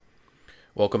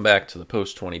Welcome back to the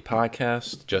Post 20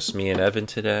 podcast. Just me and Evan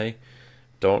today.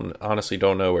 Don't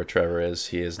know where Trevor is.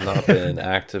 He has not been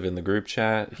active in the group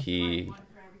chat. He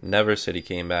never said he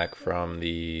came back from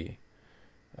the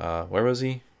where was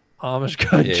he? Amish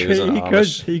country. Yeah, he was in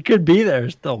Amish. He could be there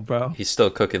still, bro. He's still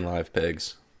cooking live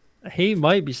pigs. He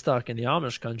might be stuck in the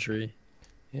Amish country.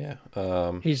 Yeah.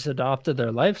 He's adopted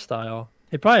their lifestyle.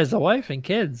 He probably has a wife and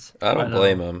kids. I don't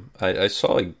blame him. I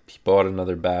saw he bought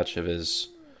another batch of his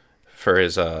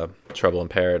Trouble in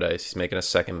Paradise. He's making a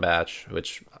second batch,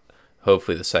 which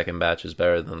hopefully the second batch is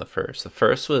better than the first. The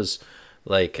first was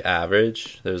like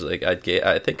average. There's like I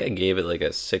think I gave it like a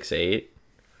 6.8.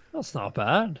 That's not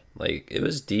bad. Like it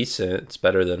was decent. It's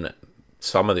better than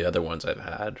some of the other ones I've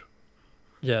had.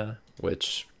 Yeah.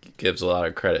 Which gives a lot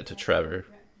of credit to Trevor.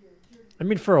 I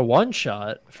mean, for a one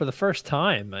shot for the first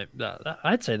time,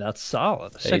 I'd say that's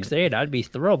solid. 6.8. I'd be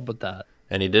thrilled with that.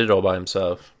 And he did it all by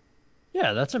himself.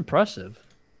 Yeah, that's impressive.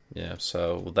 Yeah,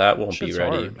 so that won't be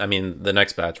ready. Hard. I mean, the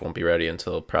next batch won't be ready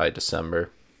until probably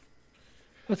December.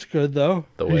 That's good though.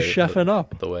 He's chefing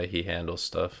up. The way he handles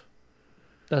stuff.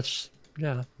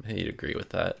 Yeah. He'd agree with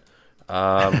that.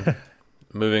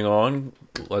 Moving on,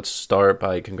 let's start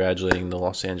by congratulating the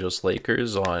Los Angeles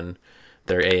Lakers on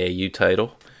their AAU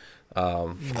title.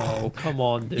 No, come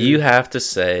on, dude. You have to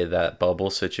say that bubble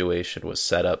situation was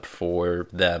set up for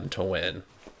them to win.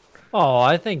 Oh,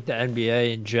 I think the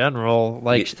NBA in general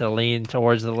likes to lean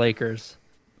towards the Lakers.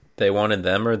 They wanted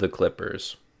them or the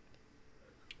Clippers?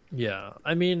 Yeah,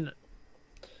 I mean,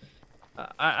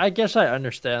 I guess I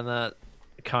understand that,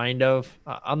 kind of.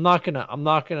 I'm not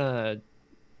gonna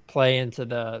play into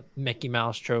the Mickey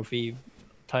Mouse Trophy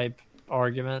type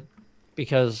argument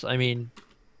because I mean,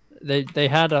 they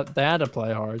had to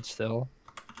play hard still.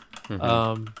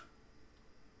 Mm-hmm.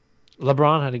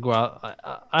 LeBron had to go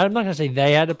out. I'm not going to say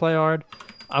they had to play hard.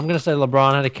 I'm going to say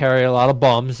LeBron had to carry a lot of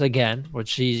bums again,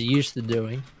 which he's used to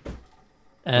doing.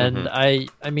 And I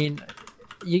mean,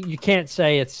 you can't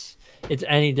say it's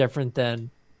any different than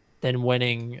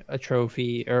winning a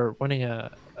trophy or winning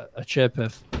a chip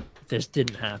if this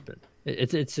didn't happen.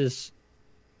 It's his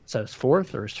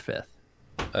fourth or his fifth?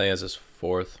 I think it's his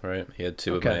fourth, right? He had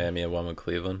two with Miami and one with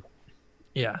Cleveland.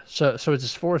 Yeah, so it's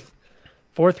his fourth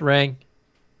ring.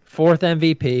 Fourth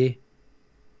MVP,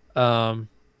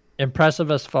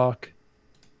 impressive as fuck,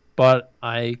 but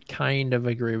I kind of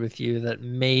agree with you that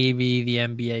maybe the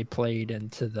NBA played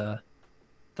into the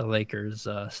Lakers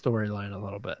storyline a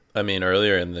little bit. I mean,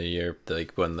 earlier in the year,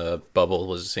 like when the bubble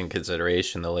was in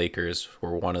consideration, the Lakers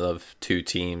were one of the two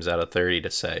teams out of 30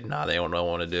 to say, "Nah, they don't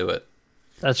want to do it."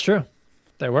 That's true,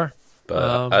 they were.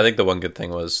 But I think the one good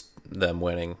thing was them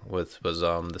winning was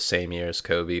the same year as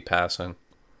Kobe passing.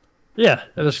 Yeah,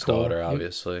 it was cool. Daughter,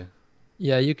 obviously.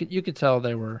 You could tell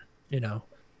they were,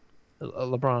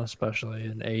 LeBron especially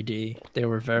and AD. They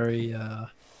were very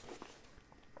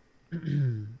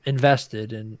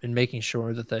invested in making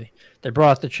sure that they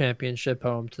brought the championship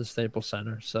home to the Staples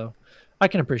Center. So I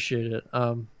can appreciate it.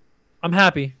 I'm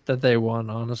happy that they won.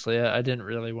 Honestly, I didn't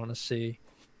really want to see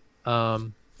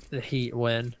the Heat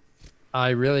win. I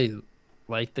really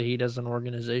like the Heat as an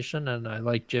organization, and I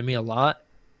like Jimmy a lot.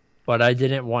 But I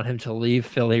didn't want him to leave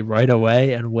Philly right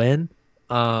away and win.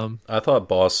 I thought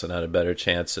Boston had a better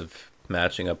chance of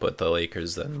matching up with the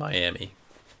Lakers than Miami.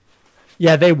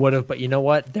 Yeah, they would have, but you know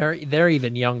what? They're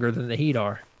even younger than the Heat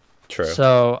are. True.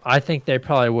 So I think they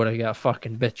probably would have got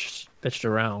fucking bitched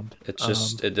around. It's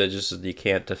just you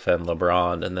can't defend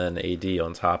LeBron and then AD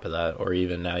on top of that, or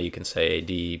even now you can say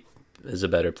AD is a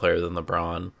better player than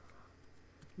LeBron.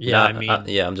 Yeah,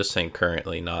 I'm just saying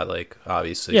currently, not like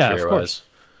obviously career-wise.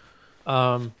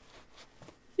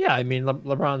 Yeah, I mean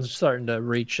LeBron's starting to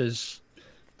reach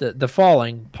the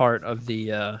falling part of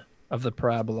the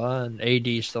parabola, and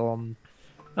AD still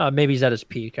maybe he's at his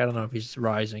peak. I don't know if he's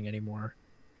rising anymore.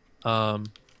 But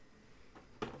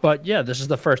yeah, this is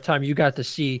the first time you got to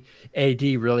see AD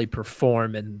really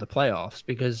perform in the playoffs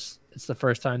because it's the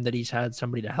first time that he's had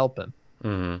somebody to help him.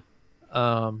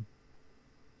 Mm-hmm.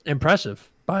 Impressive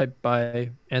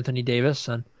by Anthony Davis,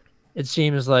 and it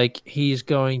seems like he's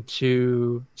going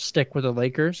to stick with the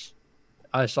Lakers.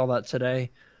 I saw that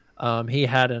today. He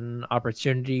had an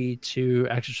opportunity to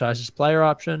exercise his player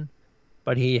option,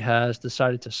 but he has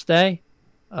decided to stay.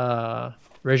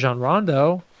 Rajon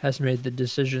Rondo has made the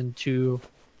decision to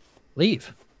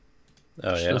leave.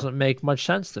 Oh, which yeah. Doesn't make much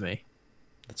sense to me.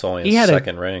 It's only his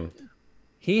second ring.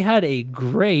 He had a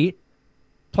great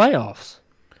playoffs.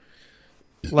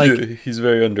 Like, yeah, he's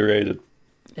very underrated.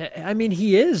 I mean,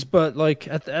 he is, but like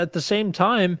at the same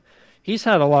time, he's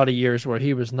had a lot of years where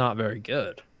he was not very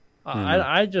good.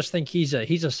 I just think he's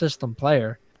a system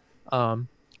player.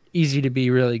 easy to be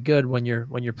really good when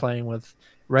you're playing with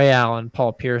Ray Allen,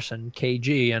 Paul Pierce, and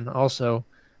KG, and also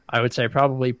I would say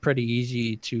probably pretty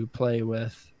easy to play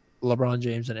with LeBron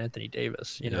James and Anthony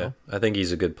Davis. You Yeah, know, I think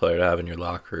he's a good player to have in your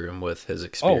locker room with his oh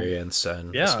experience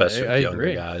and yeah, especially I with younger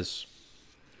agree. guys.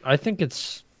 I think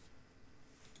it's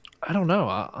I don't know.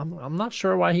 I'm not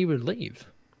sure why he would leave.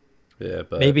 Yeah,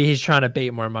 but Maybe he's trying to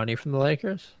bait more money from the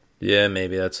Lakers. yeah,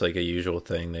 maybe that's like a usual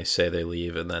thing. They say they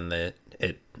leave and then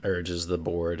it urges the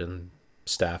board and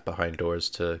staff behind doors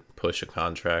to push a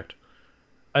contract.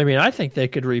 I mean, I think they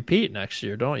could repeat next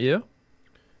year, don't you?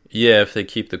 Yeah, if they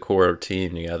keep the core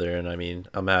team together, and I mean,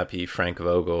 I'm happy Frank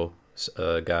Vogel,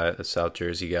 a South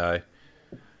Jersey guy,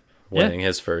 Yeah, winning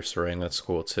his first ring. That's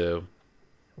cool too.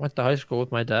 went to high school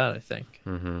with my dad, I think.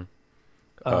 Hmm.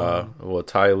 Um, Well,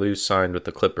 Ty Lue signed with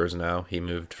the Clippers now. He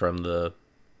moved from the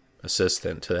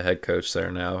assistant to the head coach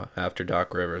there now after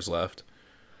Doc Rivers left.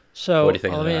 What do so you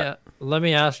think of let me that? let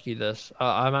me ask you this.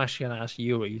 I'm actually going to ask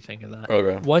you what you think of that.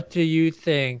 Okay. What do you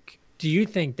think? Do you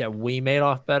think that we made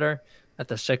off better at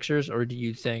the Sixers, or do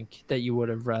you think that you would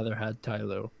have rather had Ty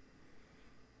Lue?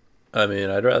 I mean,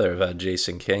 I'd rather have had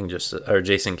Jason Kidd just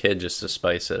to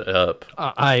spice it up.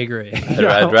 I agree. I'd,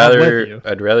 Yeah, I'd I'm with rather you.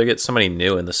 I'd rather get somebody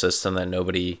new in the system that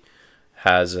nobody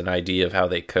has an idea of how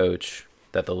they coach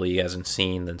that the league hasn't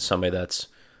seen than somebody that's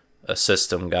a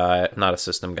system guy, not a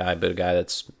system guy, but a guy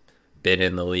that's been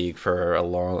in the league for a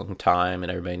long time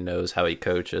and everybody knows how he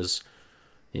coaches.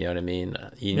 You know what I mean?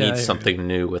 You Yeah, I need hear something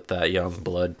new with that young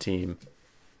blood team.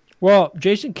 Well,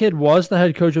 Jason Kidd was the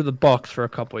head coach of the Bucks for a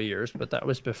couple of years, but that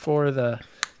was before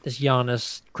this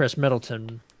Giannis, Chris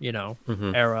Middleton,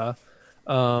 Hmm. era.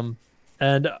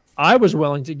 And I was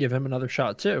willing to give him another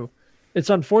shot too. It's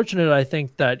unfortunate, I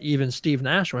think, that even Steve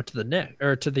Nash went to the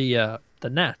the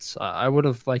Nets. I would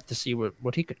have liked to see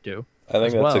what he could do I think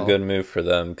as that's a well. good move for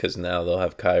them because now they'll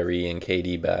have Kyrie and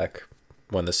KD back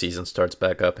when the season starts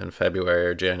back up in February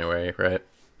or January, right?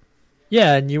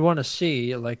 Yeah, and you want to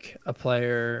see like a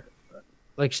player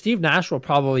like Steve Nash will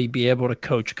probably be able to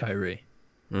coach Kyrie.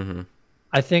 Hmm.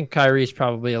 I think Kyrie's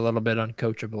probably a little bit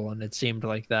uncoachable, and it seemed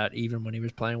like that even when he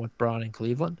was playing with Braun in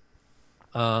Cleveland.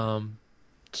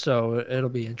 So it'll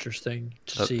be interesting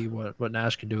to see what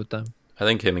Nash can do with them. I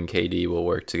think him and KD will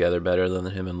work together better than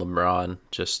him and LeBron.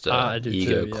 Just I do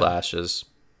ego too, yeah. clashes.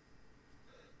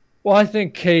 Well, I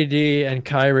think KD and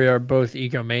Kyrie are both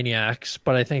egomaniacs,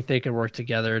 but I think they can work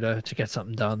together to get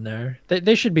something done there.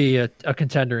 They should be a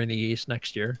contender in the East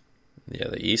next year. Yeah,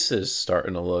 the East is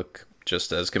starting to look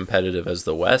just as competitive as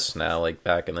the West now. Like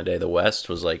back in the day, the West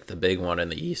was like the big one,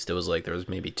 and the East it was like there was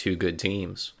maybe two good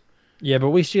teams. Yeah, but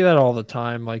we see that all the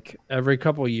time. Like every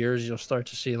couple of years, you'll start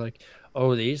to see like,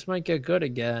 oh, the East might get good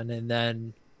again, and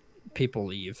then people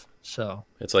leave. So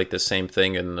It's like the same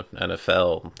thing in the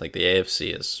NFL. Like the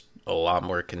AFC is a lot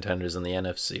more contenders than the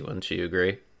NFC. Wouldn't you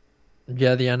agree?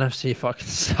 yeah, the NFC fucking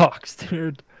sucks,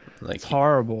 dude. Like It's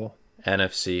horrible.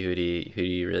 NFC, who do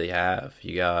you really have?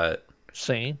 You got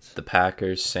Saints. the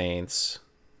Packers, Saints.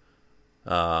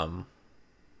 Um,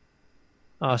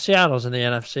 Seattle's in the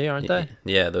NFC, aren't they?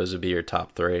 yeah, those would be your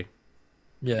top three,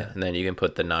 Yeah. and then you can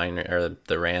put the or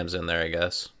the Rams in there, I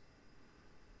guess.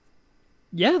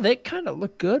 Yeah, they kind of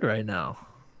look good right now.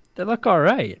 They look all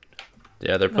right.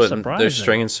 Yeah, That's they're surprising.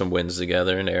 stringing some wins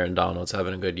together, and Aaron Donald's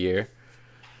having a good year.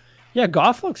 Yeah,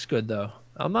 Goff looks good though.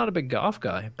 I'm not a big Goff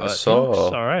guy, but he saw-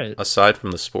 looks all right. Aside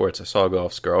from the sports, I saw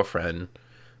Goff's girlfriend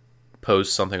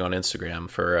post something on Instagram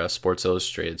for a Sports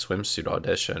Illustrated swimsuit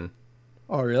audition.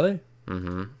 Oh, really?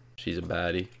 Hmm. She's a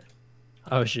baddie,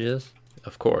 Oh, she is.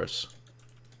 of course.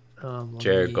 Let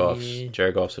Jared me-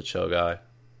 Goff's a chill guy.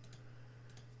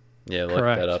 Yeah, look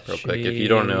Correct. that up real quick. If you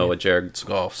don't know She- what Jared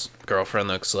Goff's girlfriend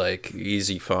looks like,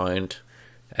 easy find. She's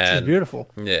And beautiful.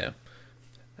 yeah,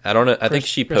 I don't know. I think Kristen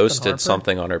she Harper? posted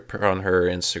something on her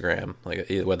Instagram, like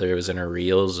whether it was in her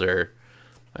reels or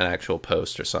an actual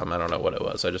post or something. I don't know what it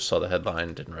was. I just saw the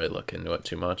headline, didn't really look into it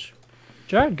too much.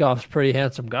 Jared Goff's a pretty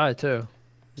handsome guy too.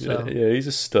 So Yeah, he's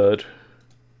a stud.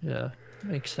 yeah,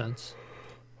 makes sense.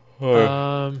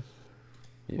 Yeah.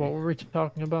 What were we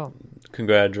talking about?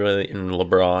 Congratulating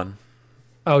LeBron.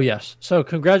 Oh yes. So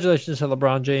congratulations to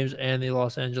LeBron James and the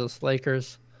Los Angeles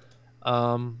Lakers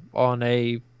on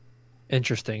a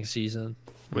interesting season,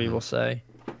 we will say.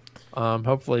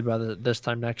 Hopefully by this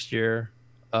time next year.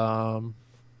 Well,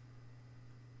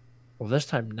 this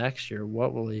time next year,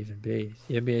 what will it even be?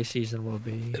 The NBA season will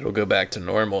be. It'll go back to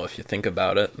normal if you think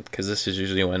about it, because this is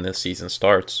usually when this season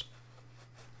starts,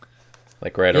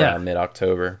 like right Yeah. around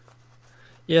mid-October.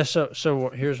 Yeah.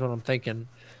 So here's what I'm thinking.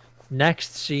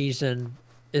 Next season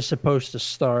is supposed to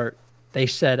start. They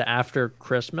said after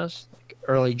Christmas, like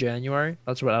early January.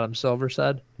 That's what Adam Silver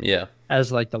said Yeah.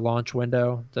 as like the launch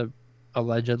window, the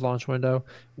alleged launch window.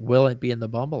 Will it be in the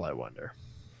bubble? I wonder.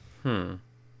 Hmm.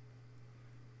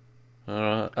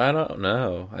 I don't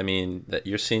know. I mean, that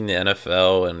you're seeing the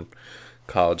NFL and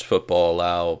college football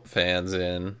allow fans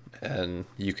in, and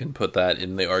you can put that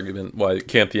in the argument why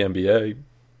can't the NBA?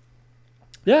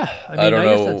 Yeah, I I mean, don't I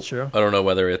guess know. that's true. I don't know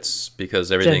whether it's because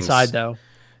It's inside everything's though.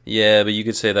 yeah, but you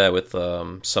could say that with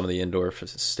some of the indoor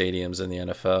stadiums in the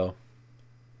NFL.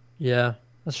 Yeah,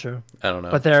 that's true. I don't know.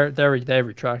 But they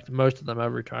retract. Most of them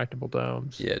have retractable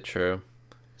domes. Yeah, true.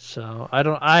 So I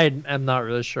don't. I am not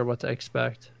really sure what to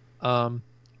expect. But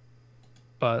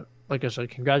like I said,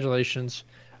 congratulations.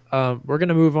 We're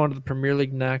gonna move on to the Premier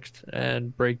League next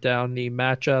and break down the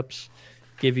matchups,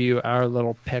 give you our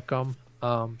little pick 'em.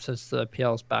 Since the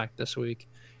PL is back this week.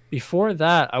 Before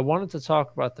that, I wanted to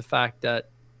talk about the fact that,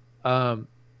 at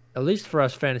least for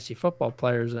us fantasy football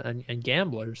players and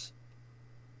gamblers,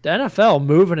 the NFL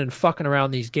moving and fucking around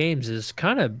these games is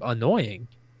kind of annoying.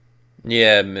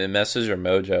 Yeah, it messes your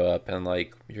mojo up and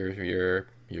like your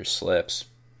slips.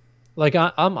 Like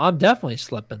I'm definitely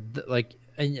slipping. Like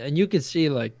and you can see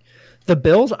like the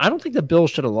Bills. I don't think the Bills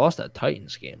should have lost that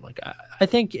Titans game. Like I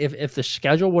think if the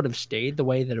schedule would have stayed the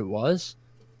way that it was,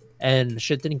 and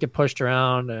shit didn't get pushed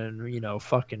around, and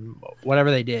fucking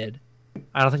whatever they did,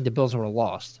 I don't think the Bills would have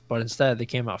lost. But instead, they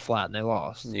came out flat and they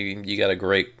lost. You got a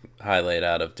great highlight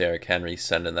out of Derrick Henry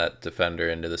sending that defender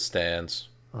into the stands.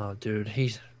 Oh, dude,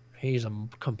 he's a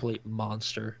complete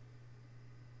monster.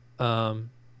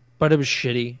 But it was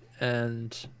shitty,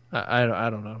 and I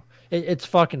don't know. It's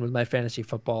fucking with my fantasy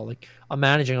football. Like I'm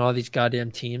managing all these goddamn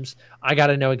teams. I got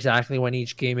to know exactly when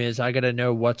each game is. I got to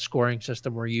know what scoring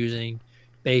system we're using,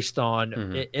 based on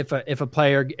if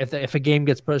a game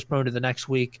gets postponed to the next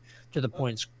week, do the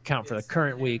points count for the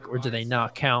current week or do they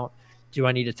not count? Do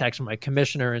I need to text my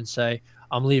commissioner and say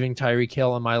I'm leaving Tyreek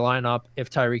Hill in my lineup if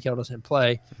Tyreek Hill doesn't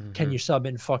play? Can you sub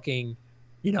in fucking,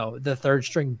 the third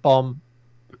string bum?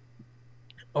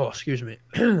 Oh, excuse me.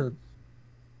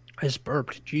 I just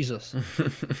burped. Jesus.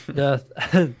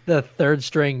 the third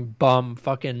string bum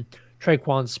fucking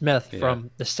Traquan Smith from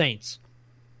the Saints.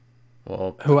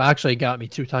 Well, who actually got me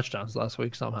 2 touchdowns last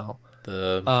week somehow.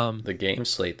 The game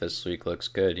slate this week looks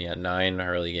good. You got 9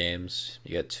 early games,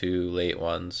 you got 2 late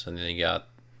ones, and then you got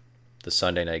the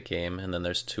Sunday night game, and then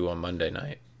there's 2 on Monday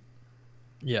night.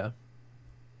 Yeah.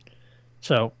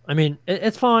 So I mean,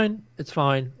 it's fine. It's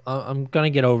fine. I'm gonna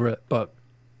get over it, but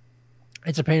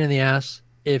it's a pain in the ass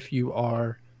if you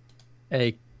are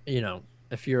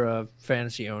if you're a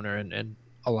fantasy owner in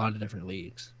a lot of different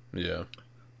leagues. Yeah.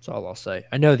 That's all I'll say.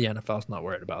 I know the NFL's not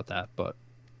worried about that, but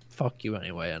fuck you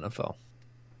anyway, NFL.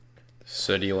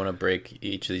 So do you want to break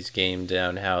each of these games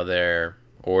down how they're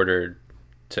ordered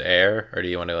to air, or do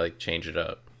you want to like change it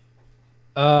up?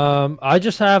 I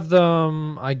just have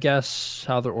them, I guess,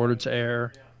 how they're ordered to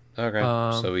air. Okay.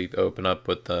 So we open up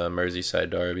with the Merseyside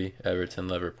Derby, Everton,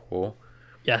 Liverpool.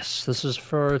 Yes, this is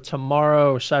for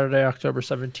tomorrow, Saturday, October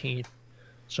 17th.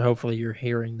 So hopefully you're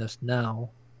hearing this now,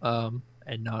 and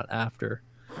not after.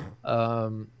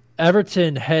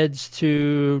 Everton heads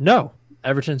to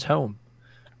Everton's home.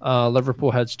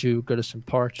 Liverpool heads to Goodison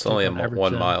Park. It's only a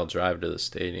 1 mile drive to the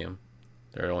stadium.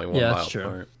 They're only 1 mile that's true.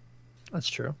 apart. That's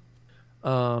true.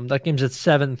 That game's at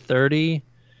 7:30.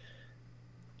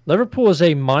 Liverpool is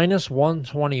a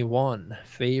 -121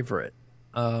 favorite.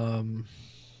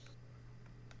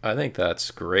 I think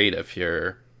that's great if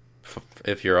you're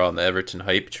on the Everton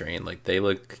hype train. Like they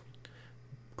look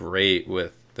great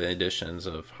with the additions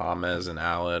of James and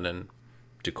Allen and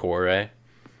Decore.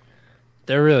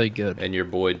 They're really good. And your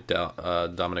boy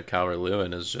Dominic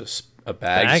Calvert-Lewin is just a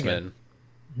bagsman.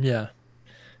 Yeah.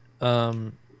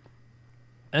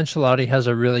 Ancelotti has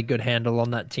a really good handle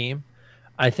on that team.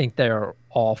 I think they are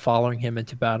all following him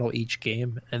into battle each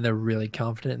game, and they're really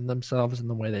confident in themselves and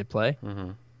the way they play.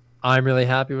 Mm-hmm. I'm really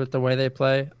happy with the way they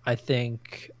play. I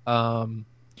think the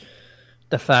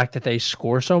fact that they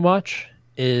score so much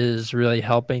is really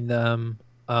helping them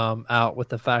out with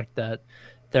the fact that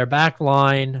their back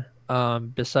line,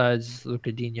 besides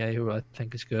Luca Digne, who I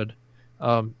think is good,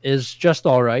 is just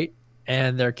all right,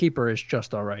 and their keeper is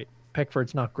just all right.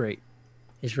 Pickford's not great.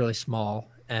 He's really small,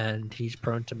 and he's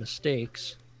prone to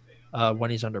mistakes when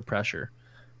he's under pressure.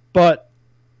 But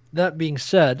that being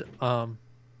said,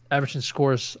 Everton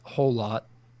scores a whole lot.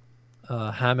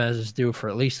 James is due for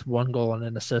at least 1 goal and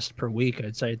an assist per week,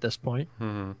 I'd say, at this point.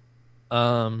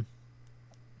 Mm-hmm.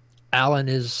 Allen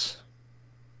is,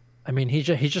 I mean, he's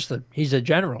a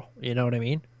general. You know what I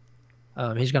mean?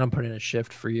 He's going to put in a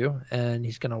shift for you, and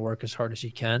he's going to work as hard as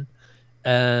he can.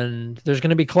 and there's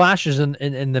going to be clashes in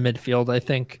the midfield. I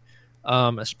think,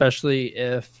 especially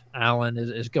if Allen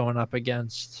is going up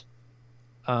against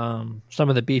some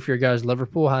of the beefier guys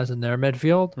Liverpool has in their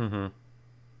midfield. Mm-hmm.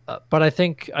 But I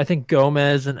think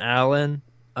Gomez and Allen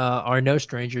are no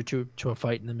stranger to a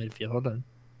fight in the midfield, and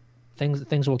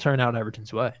things will turn out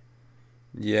Everton's way.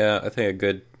 Yeah, I think a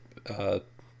good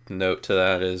note to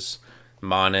that is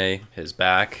Mane is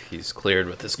back. He's cleared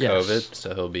with his COVID,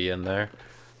 so he'll be in there.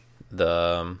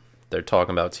 They're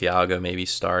talking about Thiago maybe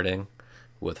starting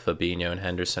with Fabinho and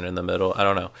Henderson in the middle. I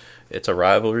don't know. It's a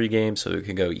rivalry game, so it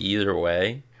could go either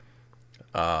way.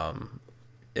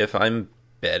 If I'm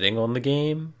betting on the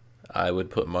game, I would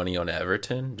put money on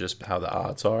Everton, just how the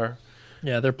odds are.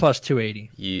 Yeah, they're plus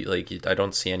 280. I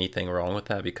don't see anything wrong with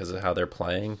that because of how they're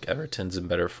playing. Everton's in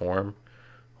better form.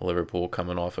 Liverpool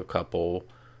coming off a couple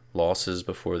losses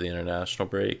before the international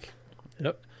break.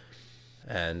 Yep.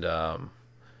 And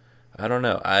I don't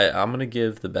know. I'm going to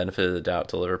give the benefit of the doubt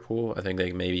to Liverpool. I think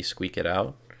they maybe squeak it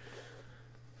out.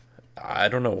 I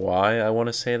don't know why I want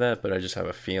to say that, but I just have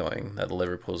a feeling that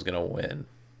Liverpool's going to win.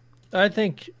 I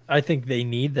think they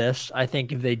need this. I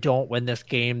think if they don't win this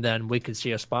game, then we could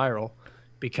see a spiral,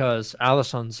 because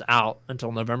Alisson's out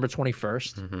until November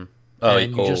 21st. Mm-hmm. Oh,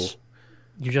 and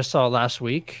you just saw last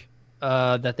week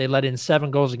that they let in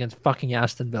 7 goals against fucking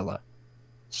Aston Villa.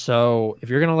 So if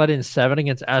you're going to let in 7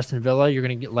 against Aston Villa, you're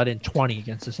going to let in 20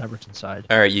 against this Everton side.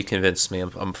 All right, you convinced me.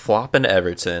 I'm flopping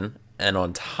Everton, and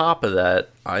on top of that,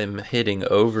 I'm hitting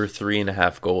over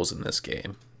 3.5 goals in this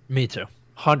game. Me too.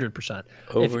 100%.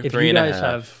 Over if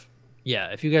 3.5.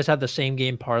 If you guys have the same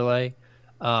game parlay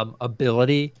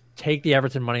ability, take the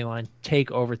Everton money line,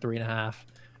 take over 3.5.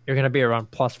 You're going to be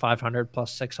around plus 500,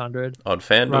 plus 600. On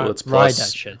FanDuel, it's ride plus.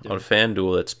 That shit, dude. On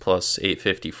FanDuel, it's plus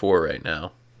 854 right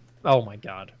now. Oh my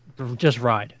god! Just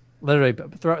ride. Literally,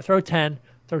 throw 10,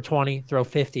 throw 20, throw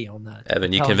 50 on that.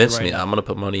 Evan, you convinced me. I'm going to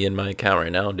put money in my account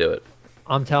right now and do it.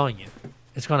 I'm telling you,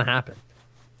 it's going to happen.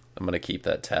 I'm going to keep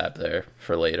that tab there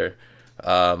for later.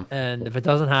 And if it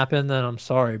doesn't happen, then I'm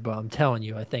sorry, but I'm telling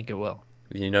you, I think it will.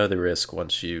 You know the risk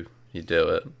once you do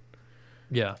it.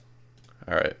 Yeah.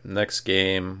 All right. Next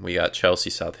game, we got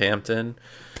Chelsea-Southampton.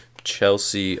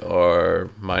 Chelsea are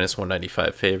minus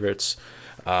 195 favorites.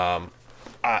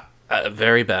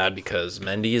 Very bad because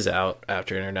Mendy is out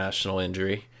after international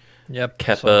injury. Yep.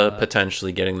 Kepa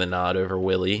potentially getting the nod over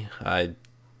Willie. I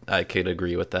could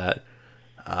agree with that.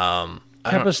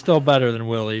 Kepa's still better than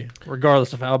Willie,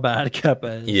 regardless of how bad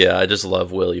Kepa is. Yeah, I just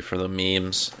love Willie for the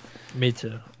memes. Me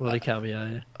too. Willie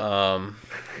Kepa,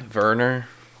 Werner,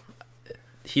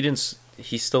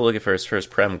 he's still looking for his first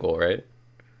Prem goal, right?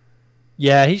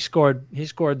 Yeah, he scored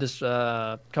this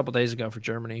couple days ago for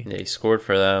Germany. Yeah, he scored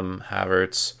for them.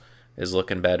 Havertz is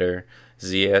looking better.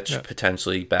 Ziyech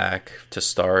potentially back to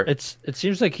start. It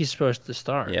seems like he's supposed to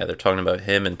start. Yeah, they're talking about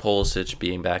him and Pulisic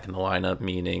being back in the lineup,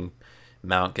 meaning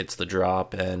Mount gets the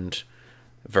drop and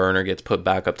Werner gets put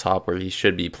back up top where he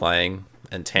should be playing,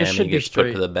 and Tammy gets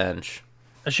put to the bench.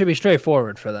 It should be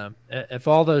straightforward for them. If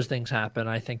all those things happen,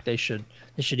 I think they should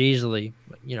easily,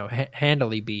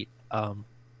 handily beat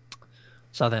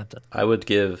Southampton. I would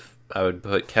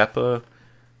put Kepa,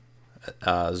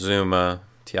 Zuma,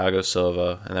 Thiago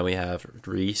Silva, and then we have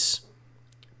Reece,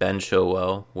 Ben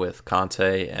Chilwell with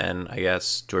Conte, and I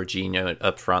guess Jorginho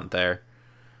up front there.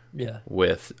 Yeah.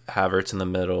 With Havertz in the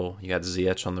middle, you got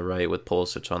Ziyech on the right with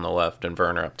Pulisic on the left and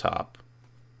Werner up top.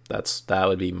 That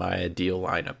would be my ideal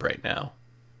lineup right now.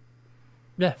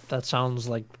 Yeah, that sounds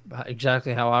like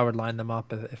exactly how I would line them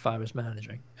up if I was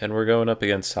managing. And we're going up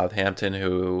against Southampton,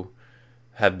 who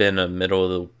have been a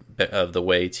middle of the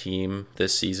way team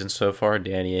this season so far.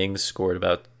 Danny Ings scored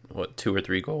about 2 or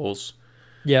 3 goals.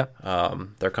 Yeah.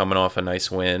 They're coming off a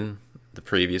nice win the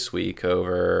previous week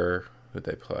over who'd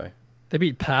they play? They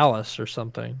beat Palace or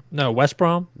something. No, West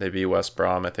Brom. They beat West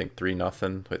Brom, I think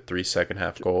 3-0 with 3 second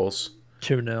half goals.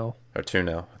 2-0. Or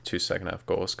 2-0, 2 second half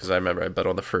goals. Because I remember I bet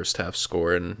on the first half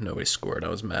score and nobody scored. I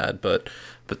was mad, but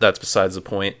that's besides the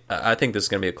point. I think this is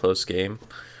going to be a close game.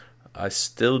 I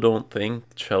still don't think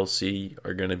Chelsea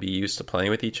are going to be used to playing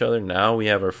with each other. Now we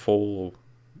have our full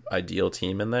ideal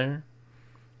team in there.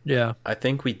 Yeah. I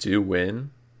think we do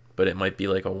win, but it might be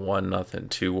like a 1-0,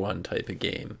 2-1 type of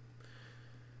game.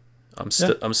 I'm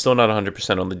still not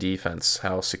 100% on the defense,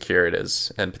 how secure it is,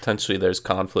 and potentially there's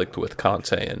conflict with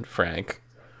Conte and Frank.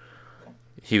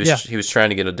 He was trying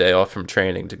to get a day off from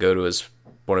training to go to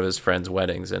one of his friends'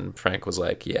 weddings, and Frank was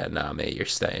like, "Yeah, nah, mate, you're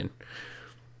staying."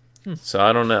 So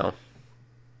I don't know.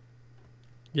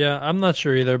 Yeah, I'm not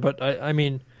sure either, but I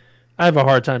I have a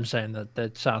hard time saying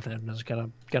that Southampton is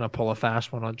gonna pull a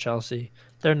fast one on Chelsea.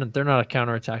 They're not a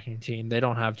counterattacking team. They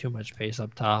don't have too much pace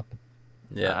up top.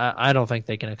 Yeah. I don't think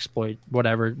they can exploit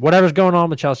whatever's going on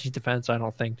with Chelsea's defense. I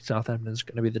don't think Southampton is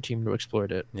going to be the team to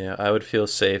exploit it. Yeah, I would feel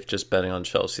safe just betting on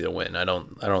Chelsea to win. I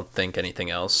don't think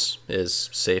anything else is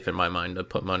safe in my mind to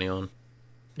put money on.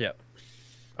 Yep.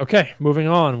 Okay, moving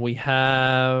on. We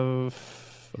have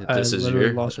This is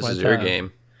your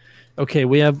game. Okay,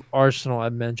 we have Arsenal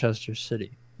at Manchester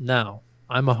City. Now,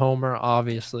 I'm a homer,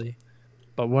 obviously,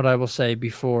 but what I will say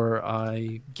before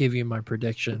I give you my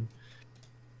prediction,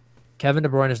 Kevin De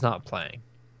Bruyne is not playing.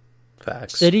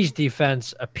 Facts. City's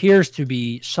defense appears to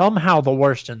be somehow the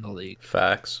worst in the league.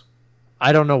 Facts.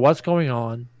 I don't know what's going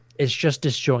on. It's just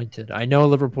disjointed. I know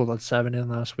Liverpool had 7 in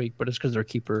last week, but it's because their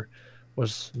keeper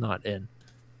was not in.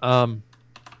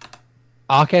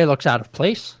 Ake looks out of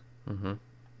place.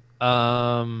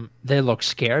 Mm-hmm. They look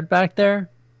scared back there.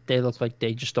 They look like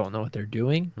they just don't know what they're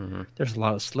doing. Mm-hmm. There's a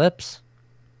lot of slips.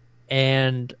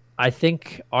 And I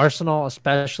think Arsenal,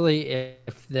 especially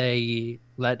if they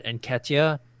let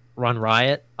Nketiah run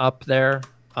riot up there,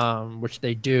 which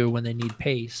they do when they need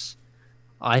pace,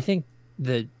 I think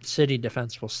the City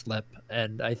defense will slip.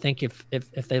 And I think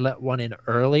if they let one in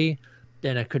early,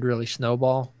 then it could really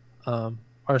snowball.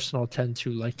 Arsenal tend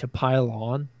to like to pile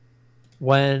on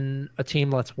when a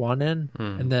team lets one in,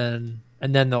 and then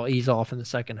they'll ease off in the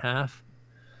second half.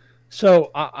 So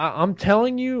I'm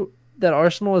telling you that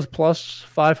Arsenal is plus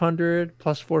 500,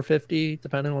 plus 450,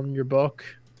 depending on your book.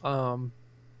 De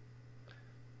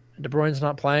Bruyne's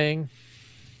not playing.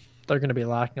 They're going to be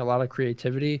lacking a lot of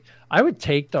creativity. I would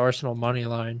take the Arsenal money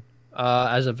line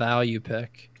as a value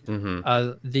pick.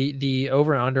 Mm-hmm. The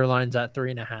over and under line's at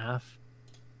 3.5.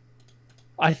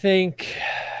 I think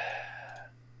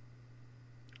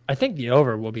the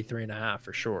over will be 3.5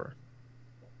 for sure.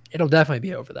 It'll definitely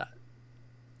be over that.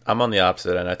 I'm on the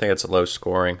opposite end. I think it's low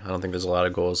scoring. I don't think there's a lot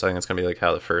of goals. I think it's going to be like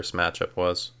how the first matchup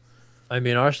was. I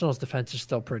mean, Arsenal's defense is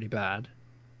still pretty bad.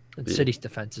 And City's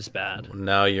defense is bad.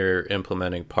 Now you're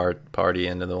implementing Party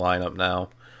into the lineup now.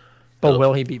 But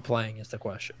will he be playing is the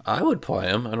question. I would play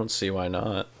him. I don't see why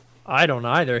not. I don't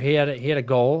either. He had a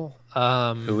goal.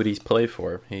 Who would he play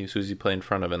for? Who's he play in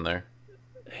front of in there?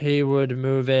 He would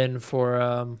move in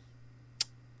for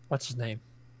what's his name?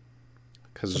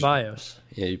 Ceballos.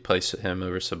 Yeah, you place him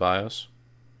over Ceballos.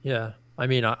 Yeah, I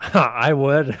mean, I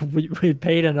would. We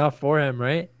paid enough for him,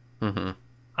 right? Mm-hmm.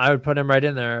 I would put him right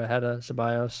in there ahead of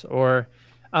Ceballos. Or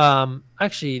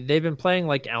actually, they've been playing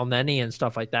like Elneny and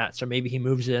stuff like that, so maybe he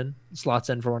moves in, slots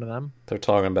in for one of them. They're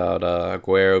talking about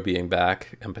Aguero being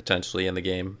back and potentially in the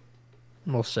game.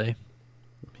 We'll see.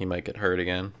 He might get hurt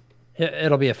again.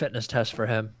 It'll be a fitness test for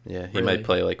him. Yeah, he might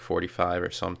play like 45 or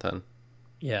something.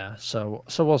 Yeah, so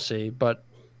we'll see. But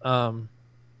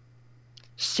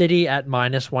City at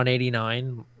minus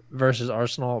 189 versus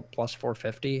Arsenal plus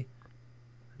 450.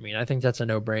 I mean, I think that's a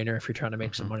no-brainer if you're trying to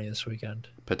make some money this weekend.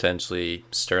 Potentially,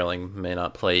 Sterling may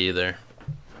not play either.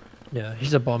 Yeah,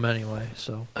 he's a bum anyway.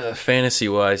 So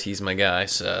fantasy-wise, he's my guy.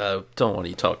 So don't want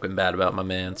you talking bad about my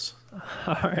mans.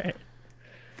 All right.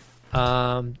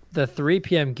 The 3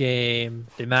 p.m. game,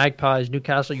 the Magpies,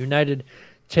 Newcastle United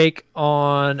take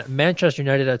on Manchester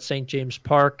United at St. James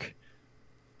Park.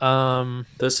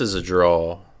 This is a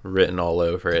draw written all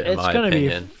over it, in my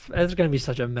opinion. It's going to be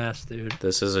such a mess, dude.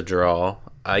 This is a draw.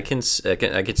 I can see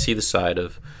the side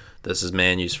of this is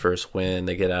Man U's first win.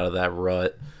 They get out of that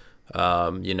rut.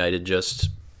 United just,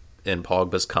 in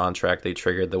Pogba's contract, they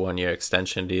triggered the 1-year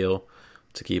extension deal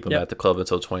to keep him at the club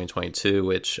until 2022,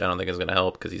 which I don't think is going to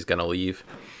help because he's going to leave.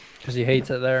 Because he hates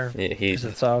it there. Yeah, because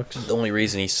it sucks. The only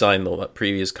reason he signed the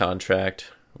previous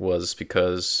contract was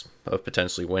because of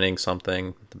potentially winning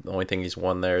something. The only thing he's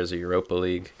won there is a Europa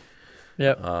League.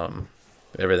 Yep.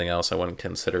 Everything else I wouldn't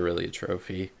consider really a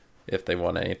trophy if they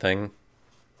won anything.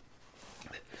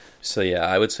 So yeah,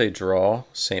 I would say draw.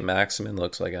 St. Maximin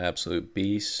looks like an absolute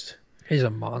beast. He's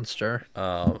a monster.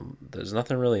 There's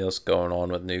nothing really else going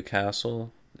on with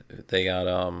Newcastle. They got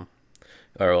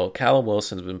Callum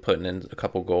Wilson's been putting in a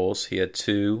couple goals. He had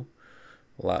 2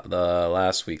 the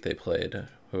last week they played.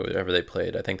 Whoever they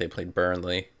played, I think they played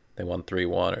Burnley. They won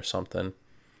 3-1 or something.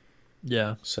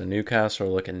 Yeah. So Newcastle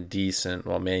are looking decent,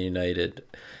 while Man United.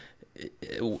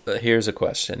 Here's a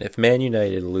question: if Man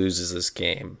United loses this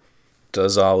game,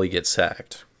 does Ollie get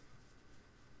sacked?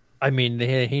 I mean,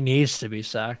 he needs to be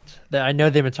sacked. I know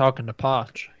they've been talking to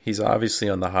Poch. He's obviously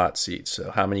on the hot seat,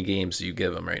 so how many games do you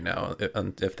give him right now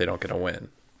if they don't get a win?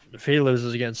 If he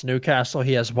loses against Newcastle,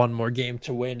 he has one more game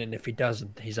to win, and if he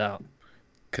doesn't, he's out.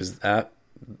 Because,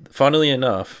 funnily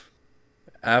enough,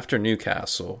 after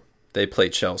Newcastle, they play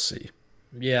Chelsea.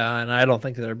 Yeah, and I don't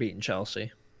think they're beating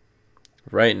Chelsea.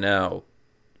 Right now,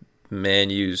 Man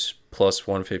U's plus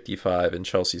 155 and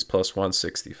Chelsea's plus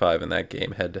 165 in that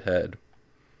game head to head.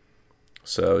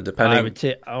 So I would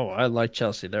say, oh, I like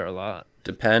Chelsea there a lot.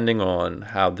 depending on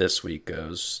how this week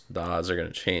goes, the odds are going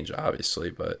to change, obviously.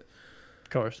 But Of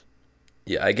course.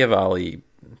 yeah, I give Ollie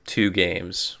 2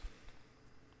 games.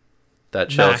 That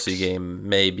Max. Chelsea game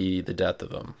may be the death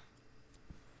of him.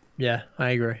 Yeah,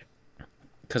 I agree.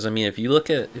 Because I mean, if you look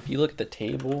at the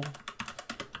table,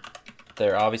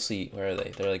 they're obviously, where are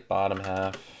they? They're like bottom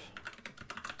half.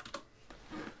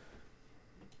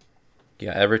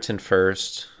 Yeah, Everton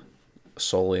first,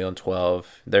 solely on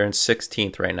 12. They're in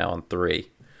 16th right now on 3.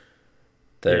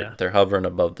 They're hovering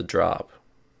above the drop.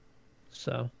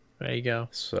 So there you go.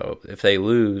 So if they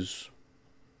lose,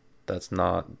 that's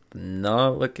not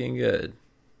looking good.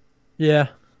 Yeah,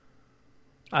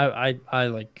 I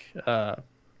like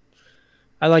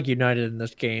I like United in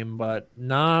this game, but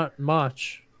not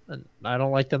much. And I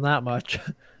don't like them that much.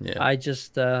 Yeah. I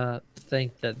just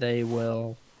think that they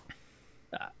will.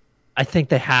 I think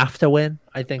they have to win.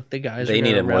 I think the guys They are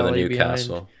need gonna it more than rally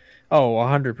Newcastle. behind. Oh,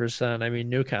 100%. I mean,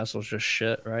 Newcastle's just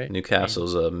shit, right?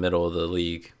 Newcastle's a middle of the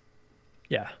league.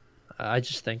 Yeah, I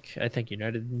think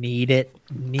United need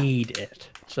it,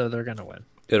 so they're gonna win.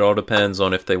 It all depends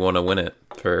on if they want to win it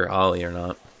for Ollie or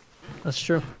not. That's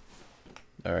true.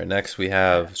 All right, next we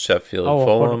have Sheffield Oh,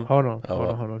 Fulham. hold on.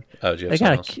 Oh, do you They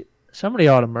have got something somebody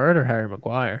ought to murder Harry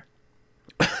Maguire.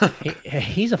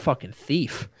 He's a fucking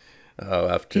thief. else? Oh,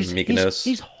 after Mykonos.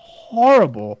 He's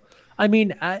horrible. I mean,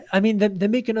 the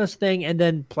Mykonos thing, and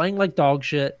then playing like dog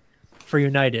shit for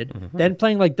United, then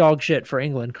playing like dog shit for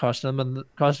England, costing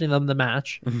them the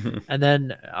match, and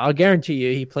then I'll guarantee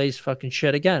you he plays fucking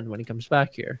shit again when he comes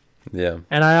back here. Yeah.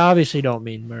 And I obviously don't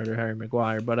mean murder Harry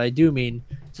Maguire, but I do mean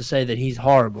to say that he's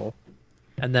horrible,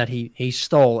 and that he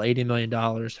stole $80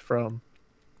 million from,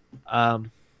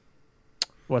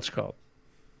 what's it called,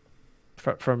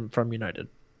 from United.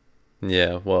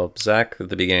 Yeah, well, Zach at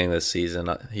the beginning of the season,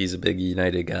 he's a big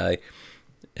United guy,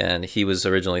 and he was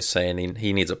originally saying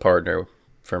he needs a partner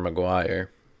for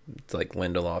Maguire. It's like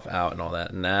Lindelof out and all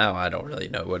that. Now I don't really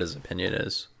know what his opinion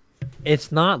is.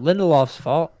 It's not Lindelof's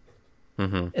fault.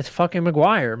 Mm-hmm. It's fucking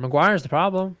Maguire. Maguire's the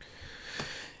problem.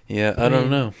 Yeah, I don't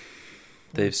know.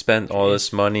 They've spent all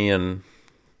this money, and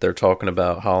they're talking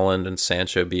about Holland and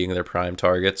Sancho being their prime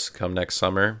targets come next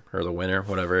summer or the winter,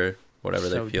 whatever So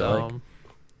they feel like. dumb.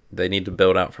 They need to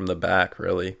build out from the back,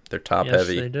 really. They're top Yes,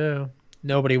 heavy. they do.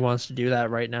 Nobody wants to do that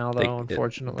right now, though. They-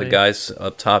 Unfortunately, The guys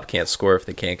up top can't score if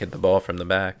they can't get the ball from the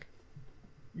back.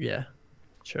 Yeah,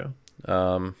 true.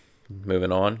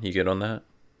 Moving on. You good on that?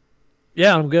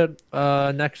 Yeah, I'm good.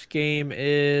 Next game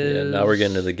is Yeah, now we're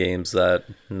getting to the games that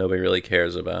nobody really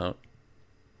cares about.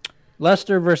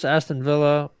 Leicester versus Aston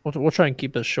Villa. We'll try and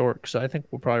keep this short because I think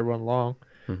we'll probably run long.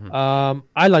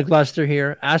 I like Leicester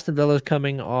here. Aston Villa's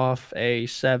coming off a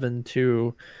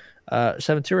 7-2,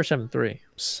 7-2 or 7-3.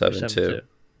 7-2.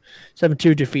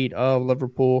 7-2 defeat of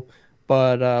Liverpool,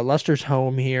 but Leicester's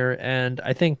home here, and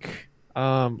I think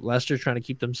Leicester's trying to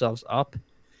keep themselves up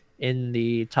in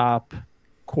the top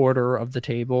quarter of the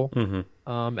table,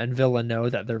 and Villa know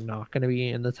that they're not going to be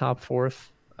in the top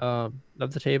fourth of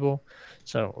the table,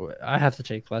 so I have to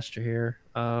take Leicester here.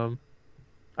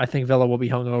 I think Villa will be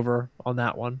hung over on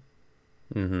that one.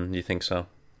 You think so?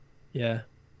 Yeah.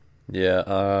 Yeah,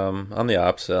 I'm the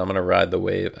opposite. I'm going to ride the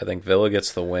wave. I think Villa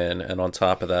gets the win, and on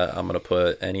top of that, I'm going to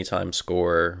put anytime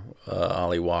scorer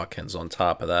Ollie Watkins on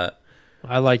top of that.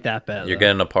 I like that bet. You're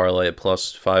getting a parlay at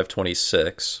plus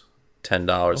 526, $10.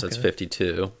 That's Okay.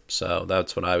 52. So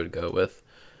that's what I would go with.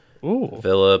 Ooh.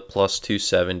 Villa plus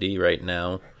 270 right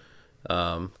now.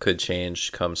 Could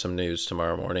change come some news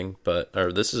tomorrow morning,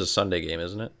 or this is a Sunday game,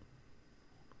 isn't it?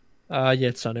 Yeah,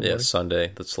 it's Sunday Yeah, morning.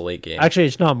 Sunday. That's the late game. Actually,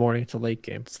 it's not morning. It's a late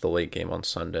game. It's the late game on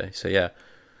Sunday. So yeah.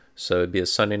 So it'd be a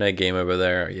Sunday night game over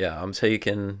there. Yeah, I'm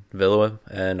taking Villa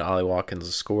and Ollie Watkins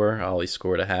to score. Ollie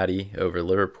scored a hattie over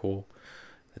Liverpool.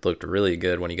 It looked really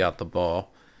good when he got the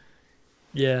ball.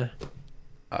 Yeah.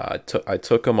 I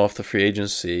took him off the free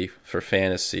agency for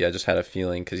fantasy. I just had a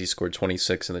feeling because he scored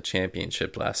 26 in the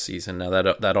championship last season. Now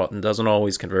that doesn't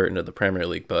always convert into the Premier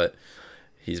League, but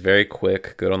he's very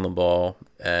quick, good on the ball,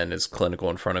 and is clinical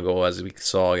in front of goal as we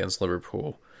saw against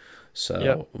Liverpool.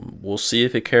 So We'll see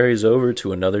if it carries over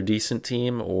to another decent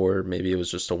team or maybe it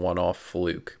was just a one-off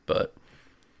fluke. But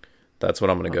that's what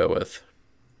I'm going to go with.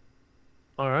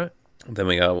 All right. Then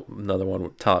we got another one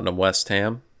with Tottenham West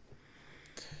Ham.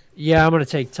 Yeah, I'm gonna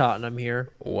take Tottenham here.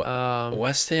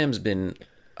 West Ham's been,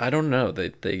 I don't know.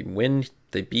 They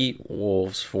beat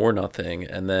Wolves 4-0,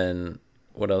 and then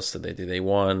what else did they do? They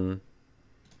won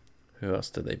Who else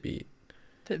did they beat?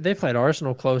 They played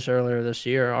Arsenal close earlier this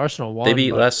year. Arsenal won. They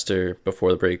beat but, Leicester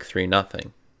before the break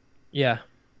 3-0. Yeah.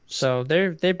 So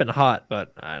they've been hot,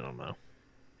 but I don't know.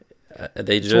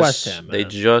 They It's West Ham, they man.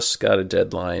 just got a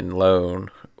deadline loan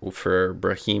for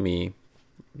Brahimi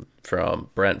from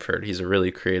Brentford. He's a really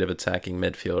creative attacking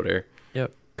midfielder,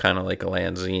 Yep. kind of like a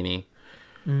Lanzini.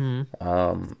 Hmm.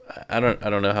 I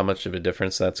don't know how much of a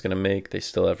difference that's going to make. They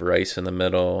still have Rice in the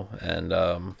middle, and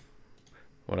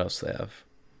what else they have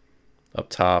up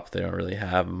top? They don't really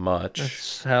have much.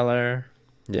 That's Heller.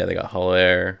 Yeah, they got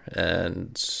Haller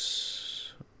and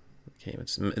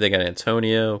they got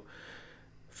Antonio.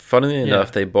 Funnily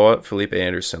enough, they bought Felipe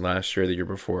Anderson last year, the year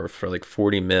before, for like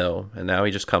 40 mil, and now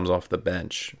he just comes off the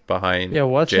bench behind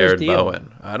What's Jared his deal?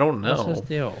 Bowen. I don't know. What's his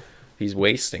deal? He's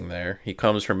wasting there. He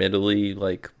comes from Italy,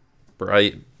 like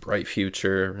bright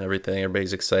future and everything.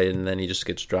 Everybody's excited, and then he just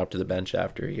gets dropped to the bench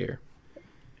after a year.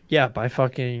 Yeah, by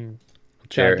fucking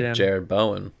goddamn Jared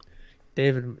Bowen.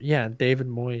 David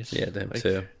Moyes. Yeah, them Like,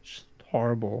 too. just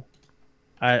horrible.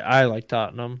 I like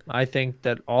Tottenham. I think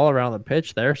that all around the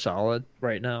pitch they're solid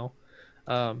right now.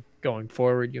 Going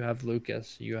forward, you have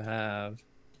Lucas, you have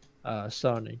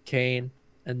Son and Kane,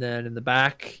 and then in the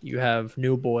back you have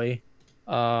new boy,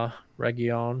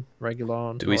 Regulon.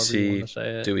 Do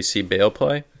we see Bale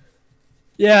play?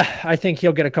 Yeah, I think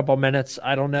he'll get a couple minutes.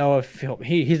 I don't know if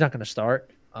he's not going to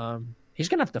start. He's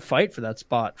going to have to fight for that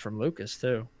spot from Lucas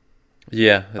too.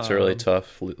 Yeah, it's really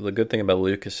tough. The good thing about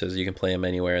Lucas is you can play him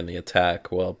anywhere in the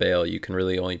attack, while Bale, you can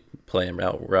really only play him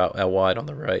out wide on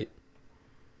the right.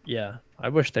 Yeah, I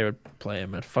wish they would play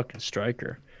him at fucking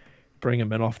striker, bring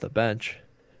him in off the bench.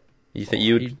 You think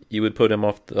you would put him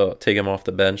take him off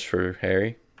the bench for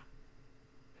Harry?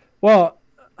 Well,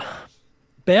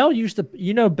 Bale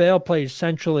Bale plays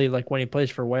centrally like when he plays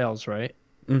for Wales, right?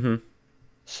 Mm-hmm.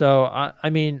 So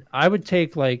I mean, I would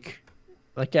take like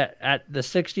at the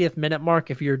 60th minute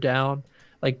mark, if you're down,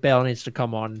 like Bale needs to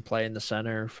come on and play in the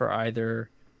center for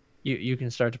either you can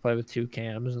start to play with two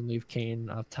cams and leave Kane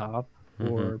up top,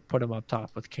 or put him up top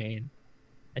with Kane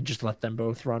and just let them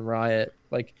both run riot.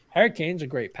 Like Harry Kane's a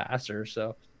great passer,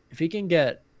 so if he can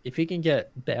get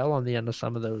Bale on the end of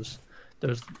some of those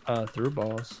through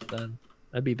balls, then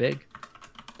that'd be big.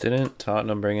 Didn't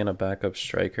Tottenham bring in a backup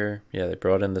striker? Yeah, they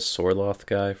brought in the Sorloth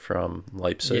guy from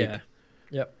Leipzig. Yeah.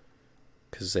 Yep.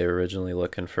 Because they were originally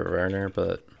looking for Werner,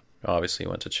 but obviously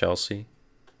went to Chelsea.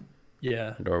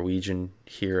 Yeah. Norwegian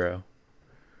hero.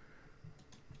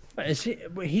 Is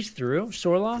he's through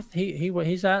Sorloth?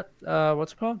 He's at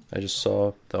what's it called? I just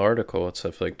saw the article. It's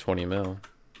for like 20 mil.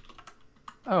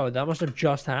 Oh, that must have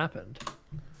just happened.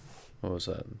 What was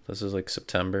that? This is like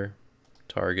September.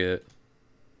 Target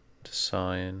to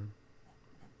sign.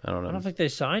 I don't know. I don't think they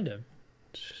signed him.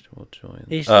 We'll join.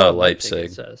 He's still at Leipzig.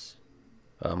 it says.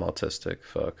 I'm autistic.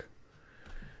 Fuck.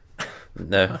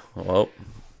 No. Well,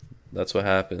 that's what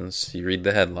happens. You read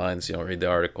the headlines. You don't read the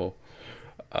article.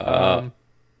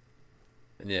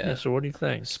 Yeah. So what do you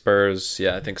think? Spurs.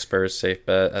 Yeah, I think Spurs safe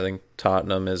bet. I think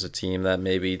Tottenham is a team that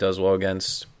maybe does well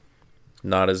against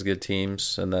not as good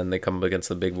teams, and then they come up against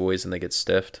the big boys and they get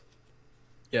stiffed.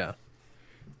 Yeah.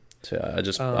 So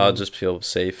yeah, I'll just feel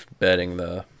safe betting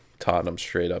the Tottenham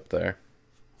straight up there.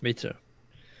 Me too.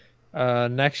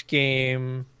 Next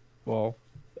game, well,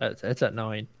 it's at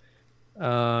 9.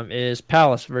 Is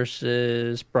Palace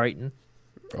versus Brighton.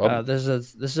 This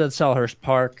is at Selhurst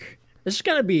Park. This is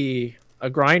gonna be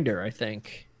a grinder, I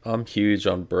think. I'm huge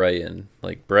on Brighton.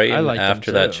 Like Brighton, like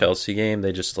after them that too. Chelsea game,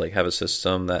 they just like have a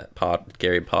system that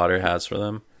Gary Potter has for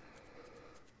them,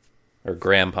 or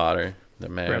Graham Potter, their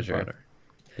manager. Graham Potter.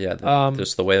 Yeah,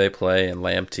 just the way they play, and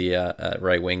Lamptey at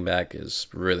right wing back is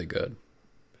really good.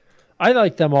 I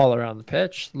like them all around the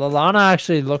pitch. Lallana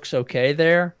actually looks okay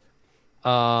there.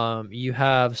 You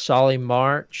have Solly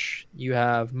March. You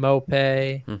have Mope.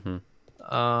 Mm-hmm.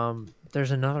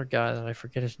 There's another guy that I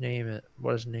forget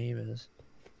what his name is.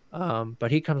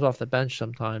 But he comes off the bench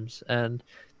sometimes, and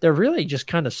they're really just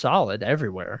kind of solid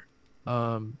everywhere.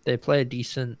 They play a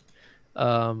decent,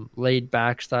 laid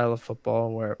back style of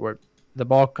football where the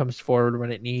ball comes forward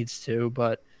when it needs to,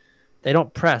 but they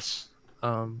don't press.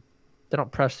 They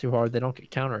don't press too hard. They don't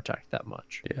get counterattacked that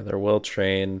much. Yeah, they're well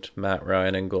trained. Matt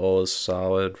Ryan in goal is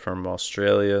solid from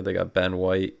Australia. They got Ben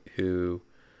White, who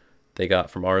they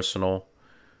got from Arsenal.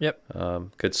 Yep.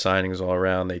 Good signings all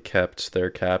around. They kept their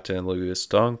captain, Lewis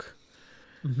Dunk,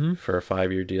 for a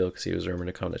 5-year deal because he was rumored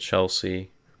to come to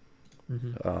Chelsea.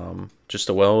 Just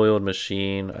a well-oiled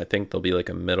machine. I think they'll be like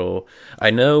a middle.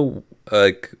 I know,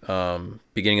 like,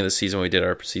 beginning of the season when we did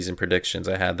our season predictions,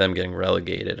 I had them getting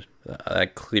relegated.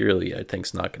 That clearly, I think,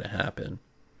 is not going to happen.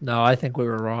 No, I think we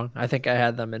were wrong. I think I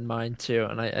had them in mind too,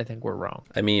 and I think we're wrong.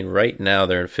 I mean, right now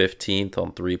they're in 15th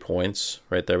on 3 points,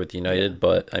 right there with Yeah. United.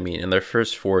 But I mean, in their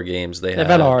first 4 games, They've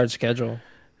had a hard schedule.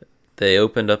 they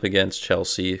opened up against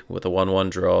Chelsea with a 1-1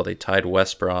 draw. They tied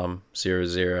West Brom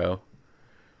 0-0,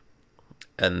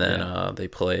 and then Yeah.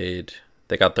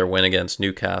 they got their win against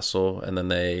Newcastle, and then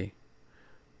they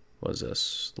was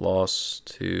this lost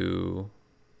to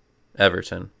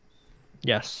Everton.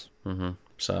 Yes.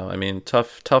 So I mean,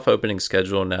 tough opening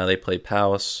schedule. Now they play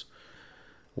Palace,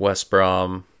 West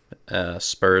Brom,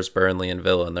 Spurs, Burnley, and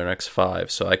Villa in their next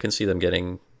 5. So I can see them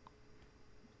getting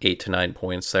 8 to 9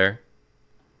 points there.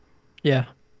 Yeah.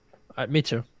 Me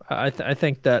too. I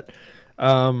think that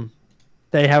um,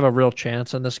 they have a real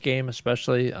chance in this game,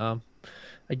 especially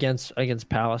against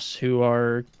Palace, who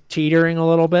are teetering a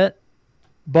little bit.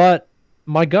 But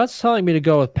my gut's telling me to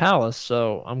go with Palace,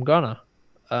 so I'm gonna.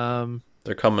 Um,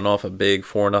 They're coming off a big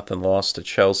 4-0 loss to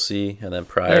Chelsea, and then they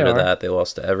prior to are. that they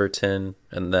lost to Everton,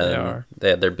 and They then are. they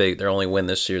had their only win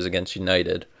this year is against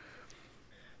United.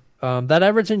 That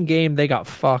Everton game, they got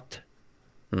fucked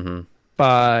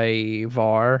by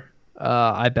VAR.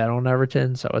 I bet on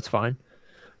Everton, so it's fine.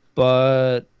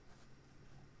 But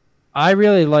I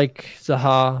really like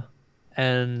Zaha,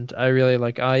 and I really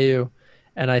like Ayu,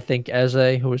 and I think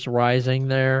Eze, who is rising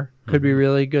there, could be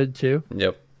really good too.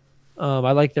 Yep.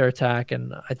 I like their attack,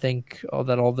 and I think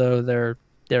that although their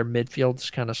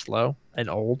midfield's kind of slow and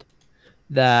old,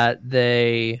 that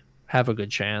they have a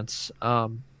good chance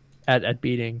at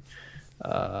beating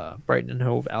Brighton and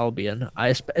Hove Albion.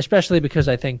 Especially because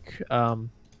I think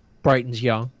Brighton's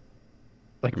young,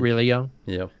 like really young.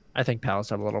 Yep. I think Palace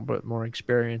have a little bit more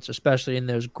experience, especially in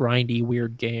those grindy,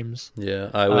 weird games.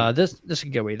 Yeah, This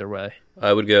could go either way.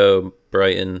 I would go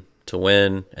Brighton to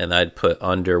win, and I'd put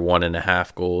under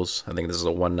 1.5 goals. I think this is a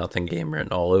 1-0 game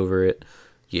written all over it.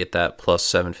 You get that plus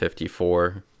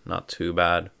 754, not too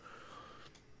bad.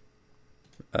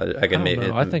 I can I maybe don't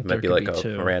know. I think there maybe could like be a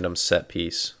two. random set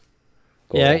piece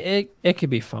goal. Yeah, it could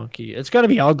be funky. It's going to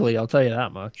be ugly. I'll tell you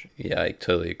that much. Yeah, I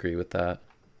totally agree with that.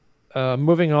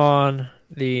 Moving on,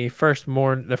 the first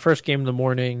game of the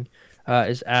morning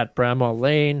is at Bramall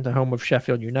Lane, the home of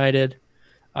Sheffield United.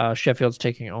 Sheffield's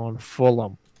taking on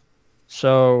Fulham.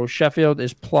 So Sheffield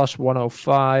is plus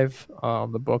 105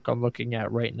 on the book I'm looking at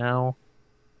right now.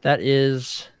 That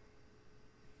is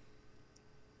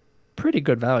pretty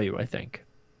good value, I think.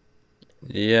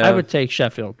 Yeah, I would take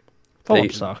Sheffield. Fulham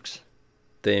They- sucks.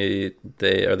 they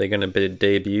are they going to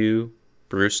debut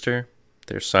Brewster?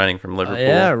 They're signing from Liverpool.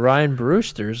 Yeah, Ryan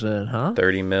Brewster's in, huh?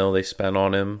 30 mil they spent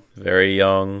on him. Very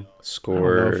young.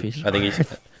 Scored. he's I think worth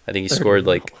he 30 scored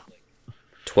mil. like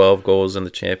 12 goals in the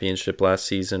championship last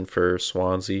season for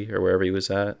Swansea or wherever he was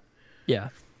at. Yeah.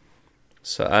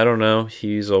 So I don't know.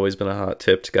 He's always been a hot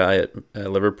tipped guy at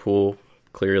Liverpool.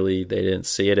 Clearly, they didn't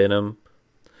see it in him.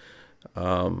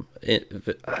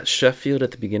 Sheffield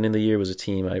at the beginning of the year was a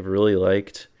team I really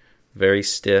liked. Very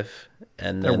stiff,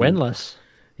 and They're then winless.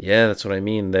 yeah, that's what I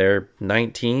mean. They're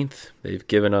 19th. They've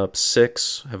given up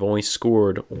 6. Have only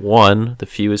scored 1, the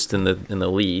fewest in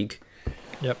the league.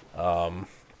 Yep.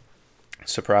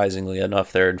 Surprisingly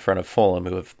enough, they're in front of Fulham,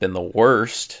 who have been the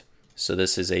worst. So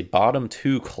this is a bottom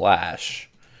 2 clash.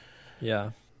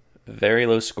 Yeah. Very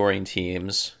low scoring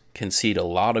teams concede a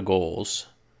lot of goals.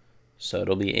 So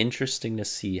it'll be interesting to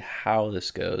see how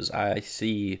this goes. I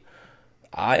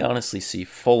honestly see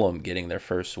Fulham getting their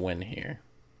first win here.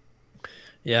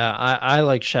 Yeah, I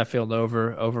like Sheffield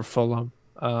over Fulham.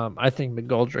 I think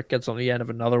McGoldrick gets on the end of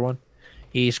another one.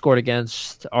 He scored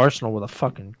against Arsenal with a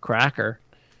fucking cracker.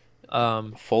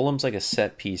 Fulham's like a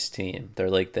set piece team. They're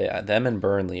like them and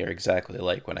Burnley are exactly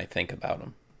alike when I think about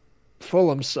them.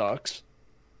 Fulham sucks.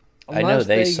 I know Unless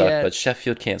they suck, get- but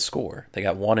Sheffield can't score. They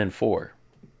got 1 and 4.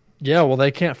 Yeah, well, they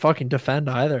can't fucking defend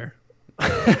either.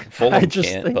 Fulham I just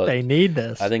can't, think but they need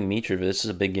this. I think Mitrovic. This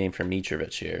is a big game for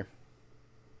Mitrovic here.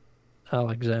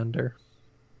 Alexander.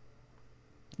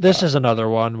 This is another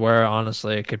one where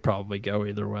honestly it could probably go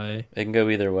either way. It can go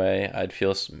either way. I'd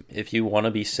feel if you want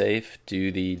to be safe,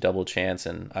 do the double chance,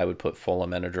 and I would put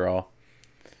Fulham in a draw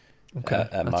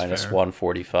at that's minus fair.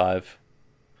 145.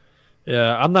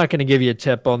 Yeah, I'm not going to give you a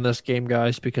tip on this game,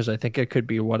 guys, because I think it could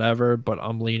be whatever, but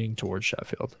I'm leaning towards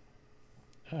Sheffield.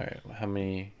 All right, how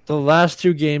many? The last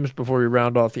 2 games before we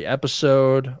round off the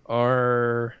episode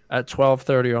are at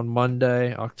 12:30 on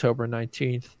Monday, October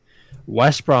 19th.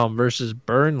 West Brom versus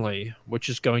Burnley, which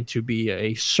is going to be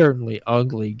a certainly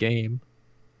ugly game.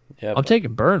 Yeah, I'm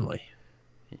taking Burnley.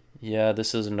 yeah.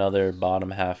 This is another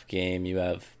bottom half game. You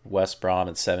have West Brom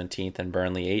at 17th and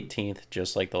Burnley 18th,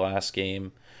 just like the last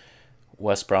game.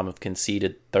 West Brom have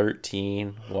conceded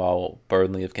 13, while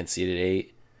Burnley have conceded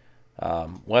 8.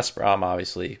 West Brom,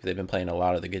 obviously, they've been playing a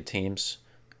lot of the good teams.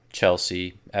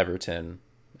 Chelsea, Everton,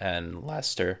 and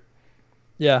Leicester.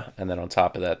 Yeah. And then on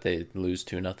top of that, they lose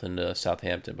 2-0 to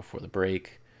Southampton before the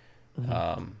break.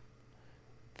 Mm-hmm.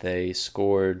 They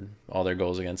scored all their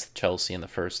goals against Chelsea in the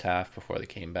first half before they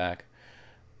came back.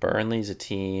 Burnley's a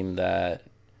team that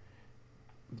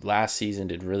last season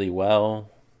did really well.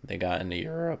 They got into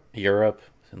Europe.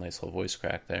 A nice little voice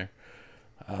crack there.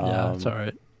 Yeah, it's all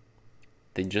right.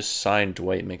 They just signed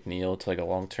Dwight McNeil to like a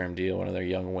long-term deal, one of their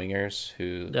young wingers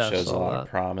who shows a lot of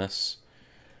promise.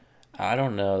 I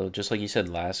don't know. Just like you said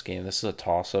last game, this is a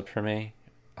toss-up for me.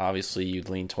 Obviously, you'd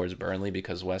lean towards Burnley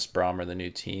because West Brom are the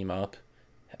new team up,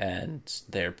 and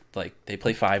they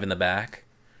play 5 in the back.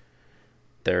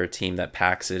 They're a team that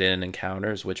packs it in and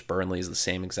counters, which Burnley is the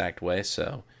same exact way.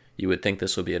 So you would think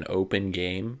this would be an open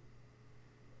game.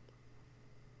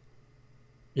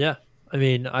 Yeah, I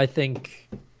mean, I think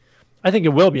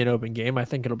it will be an open game. I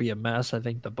think it'll be a mess. I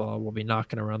think the ball will be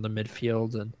knocking around the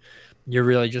midfield, and you're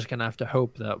really just going to have to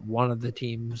hope that one of the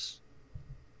teams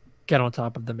get on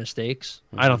top of the mistakes.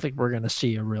 Mm-hmm. I don't think we're going to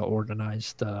see a real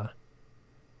organized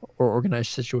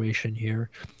situation here.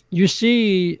 You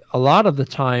see a lot of the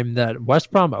time that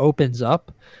West Brom opens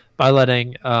up by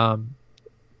letting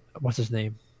what's his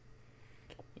name?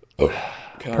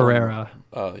 Pereira.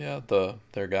 Oh yeah,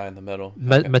 their guy in the middle.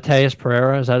 Mateus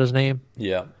Pereira, is that his name?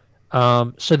 Yeah.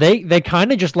 So they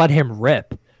kind of just let him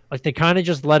rip. Like they kind of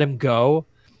just let him go,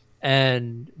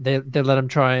 and they let him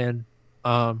try and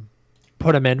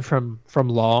put him in from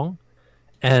long,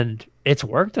 and it's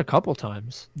worked a couple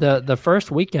times. The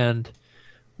first weekend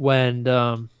when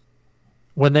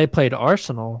they played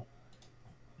Arsenal,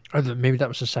 or maybe that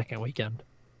was the second weekend.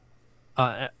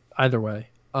 Either way,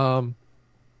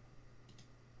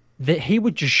 he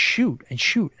would just shoot and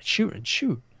shoot and shoot and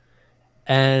shoot,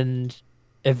 and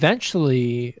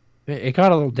eventually it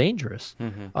got a little dangerous.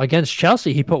 Mm-hmm. Against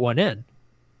Chelsea, he put one in,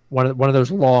 one of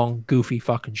those long, goofy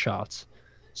fucking shots.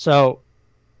 So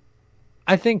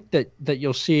I think that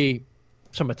you'll see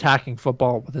some attacking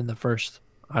football within the first,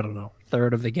 I don't know,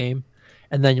 third of the game,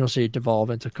 and then you'll see it devolve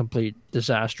into complete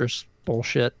disastrous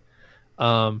bullshit.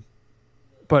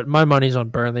 But my money's on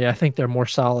Burnley. I think they're more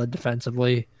solid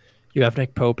defensively. You have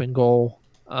Nick Pope in goal.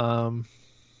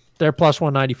 They're plus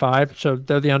 195, so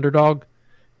they're the underdog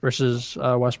versus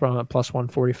West Brom at plus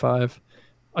 145.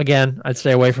 Again, I'd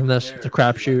stay away from this. It's a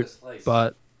crapshoot,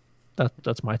 but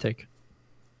that's my take.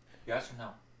 Yes or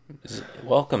no?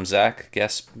 Welcome, Zach.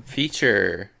 Guest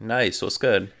feature. Nice. What's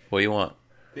good? What do you want?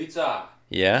 Pizza.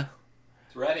 Yeah?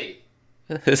 It's ready.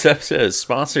 This episode is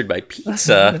sponsored by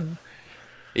pizza.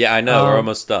 Yeah, I know. We're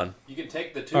almost done. You can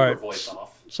take the tuber voice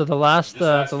off. So the last...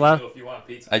 if you want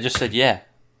pizza. I just said yeah.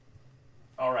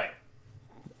 All right.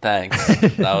 Thanks.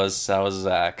 that was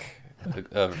Zach,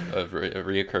 a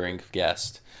reoccurring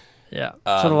guest. Yeah.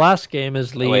 So the last game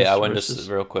is Leeds. Wait, I want to just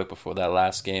real quick before that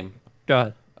last game. Go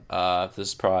ahead. This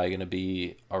is probably going to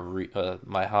be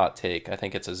my hot take. I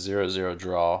think it's a 0-0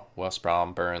 draw, West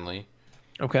Brom, Burnley.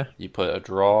 Okay. You put a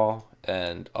draw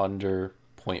and under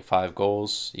 0.5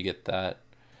 goals, you get that.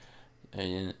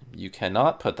 And you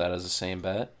cannot put that as the same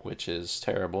bet, which is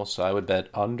terrible. So I would bet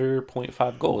under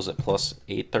 0.5 goals at plus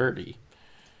 830.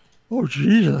 Oh,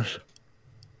 Jesus.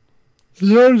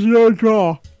 0-0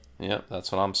 draw. Yep,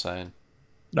 that's what I'm saying.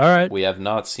 All right. We have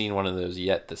not seen one of those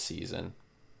yet this season.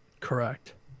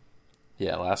 Correct.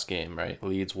 Yeah, last game, right?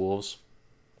 Leeds Wolves.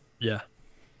 Yeah.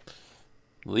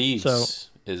 Leeds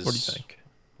is. What do you think?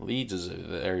 Leeds is a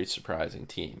very surprising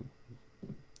team.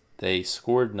 They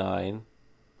scored 9,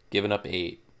 given up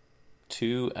 8.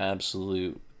 2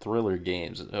 absolute thriller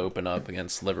games that open up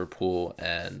against Liverpool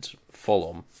and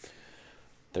Fulham.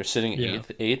 They're sitting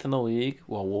eighth in the league,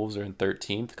 while Wolves are in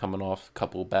 13th, coming off a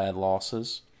couple bad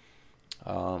losses.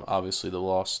 Obviously, the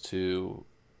loss to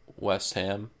West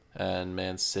Ham and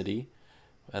Man City,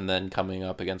 and then coming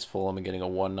up against Fulham and getting a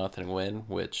 1-0 win,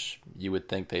 which you would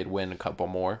think they'd win a couple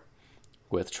more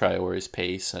with Traore's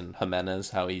pace and Jimenez,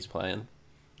 how he's playing.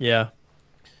 Yeah.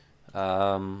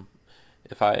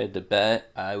 If I had to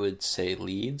bet, I would say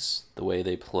Leeds, the way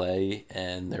they play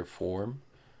and their form.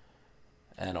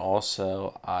 And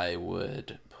also, I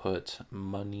would put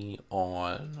money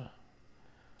on...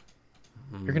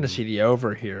 You're going to see the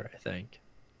over here, I think.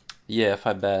 Yeah, if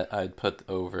I bet, I'd put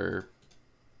over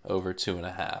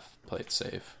 2.5. Play it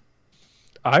safe.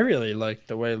 I really like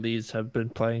the way Leeds have been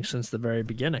playing since the very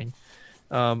beginning.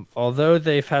 Although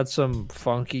they've had some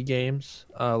funky games,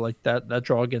 like that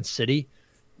draw against City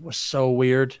was so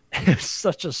weird. It was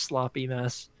such a sloppy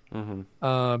mess.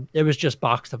 It was just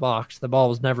box to box. The ball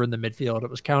was never in the midfield. It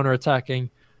was counterattacking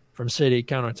from City,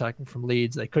 counterattacking from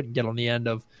Leeds. They couldn't get on the end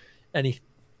of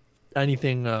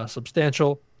anything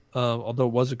substantial, although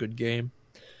it was a good game.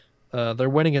 Their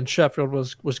win against Sheffield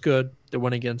was good. The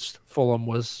win against Fulham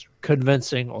was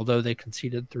convincing, although they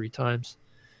conceded 3 times.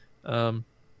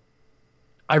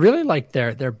 I really like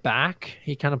their back.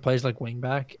 He kind of plays like wing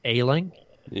back, Ayling.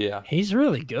 Yeah. He's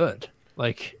really good.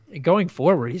 Like going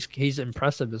forward, he's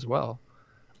impressive as well.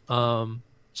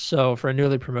 So for a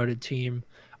newly promoted team,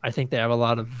 I think they have a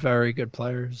lot of very good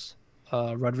players.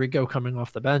 Rodrigo coming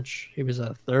off the bench. He was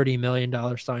a $30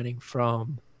 million signing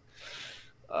from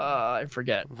I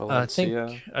forget. Valencia. I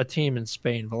think a team in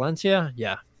Spain, Valencia.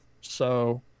 Yeah.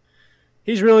 So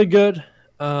he's really good.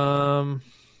 And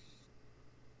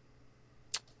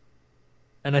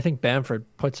I think Bamford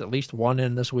puts at least one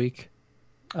in this week.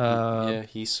 Yeah,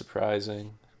 he's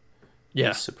surprising. Yeah.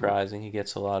 He's surprising. He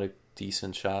gets a lot of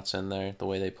decent shots in there. The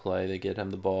way they play, they get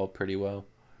him the ball pretty well.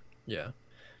 Yeah.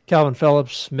 Calvin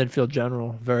Phillips, midfield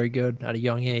general, very good at a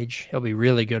young age. He'll be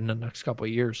really good in the next couple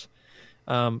of years.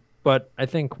 But I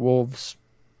think Wolves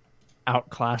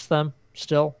outclass them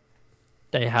still.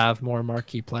 They have more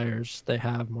marquee players. They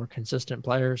have more consistent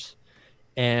players.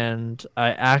 And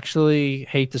I actually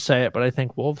hate to say it, but I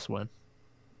think Wolves win.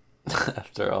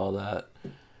 After all that,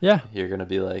 Yeah. you're going to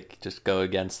be like, just go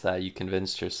against that. You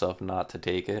convinced yourself not to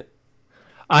take it.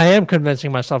 I am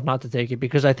convincing myself not to take it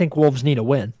because I think Wolves need a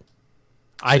win.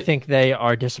 I think they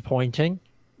are disappointing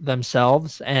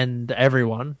themselves and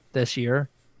everyone this year,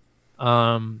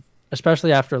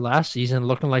 especially after last season,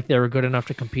 looking like they were good enough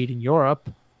to compete in Europe.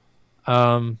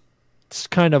 It's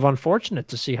kind of unfortunate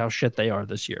to see how shit they are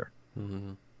this year.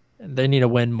 Mm-hmm. They need a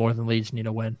win more than Leeds need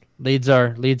a win. Leeds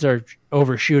are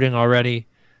overshooting already.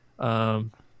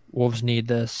 Wolves need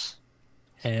this,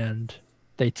 and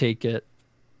they take it.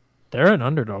 They're an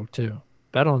underdog too.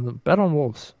 Bet on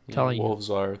Wolves. Yeah, Telling you. Wolves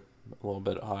are a little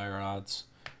bit higher odds.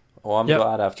 Well, I'm Yep.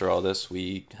 glad after all this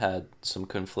we had some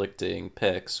conflicting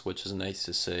picks, which is nice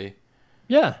to see.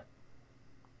 Yeah,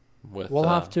 With we'll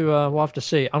have to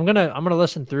see. I'm gonna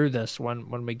listen through this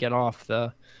when we get off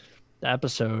the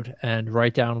episode and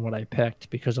write down what I picked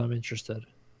because I'm interested.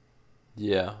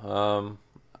 Yeah,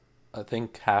 I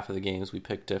think half of the games we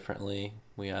picked differently.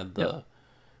 We had the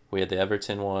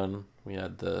Everton one. We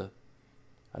had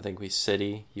I think we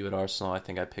City. You had Arsenal. I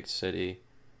think I picked City.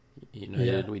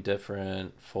 United we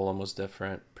different. Fulham was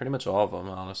different. Pretty much all of them,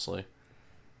 honestly.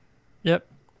 Yep.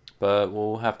 But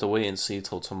we'll have to wait and see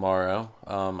till tomorrow.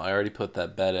 I already put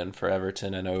that bet in for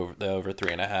Everton and over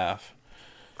 3.5.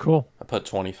 Cool. I put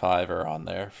 25er on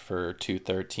there for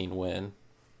 213 win.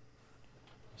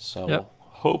 So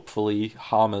hopefully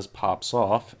Hamas pops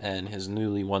off and his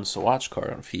newly wants to watch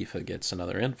card on FIFA gets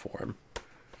another in for him.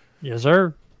 Yes,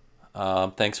 sir.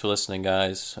 Thanks for listening,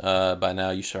 guys. By now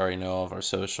you should already know all of our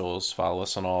socials. Follow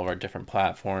us on all of our different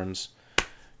platforms.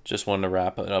 Just wanted to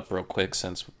wrap it up real quick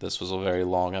since this was a very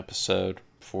long episode,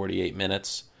 48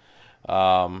 minutes.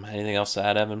 Anything else to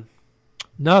add, Evan?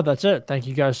 No, that's it. Thank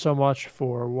you guys so much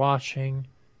for watching.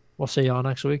 We'll see y'all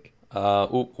next week.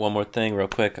 One more thing real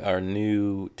quick. Our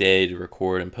new day to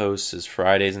record and post is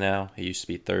Fridays now. It used to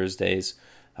be Thursdays.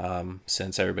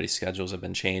 Since everybody's schedules have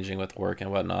been changing with work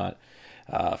and whatnot,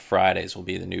 Fridays will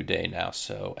be the new day now.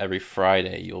 So every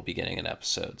Friday you'll be getting an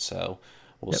episode. So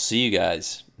we'll see you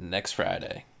guys next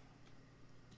Friday.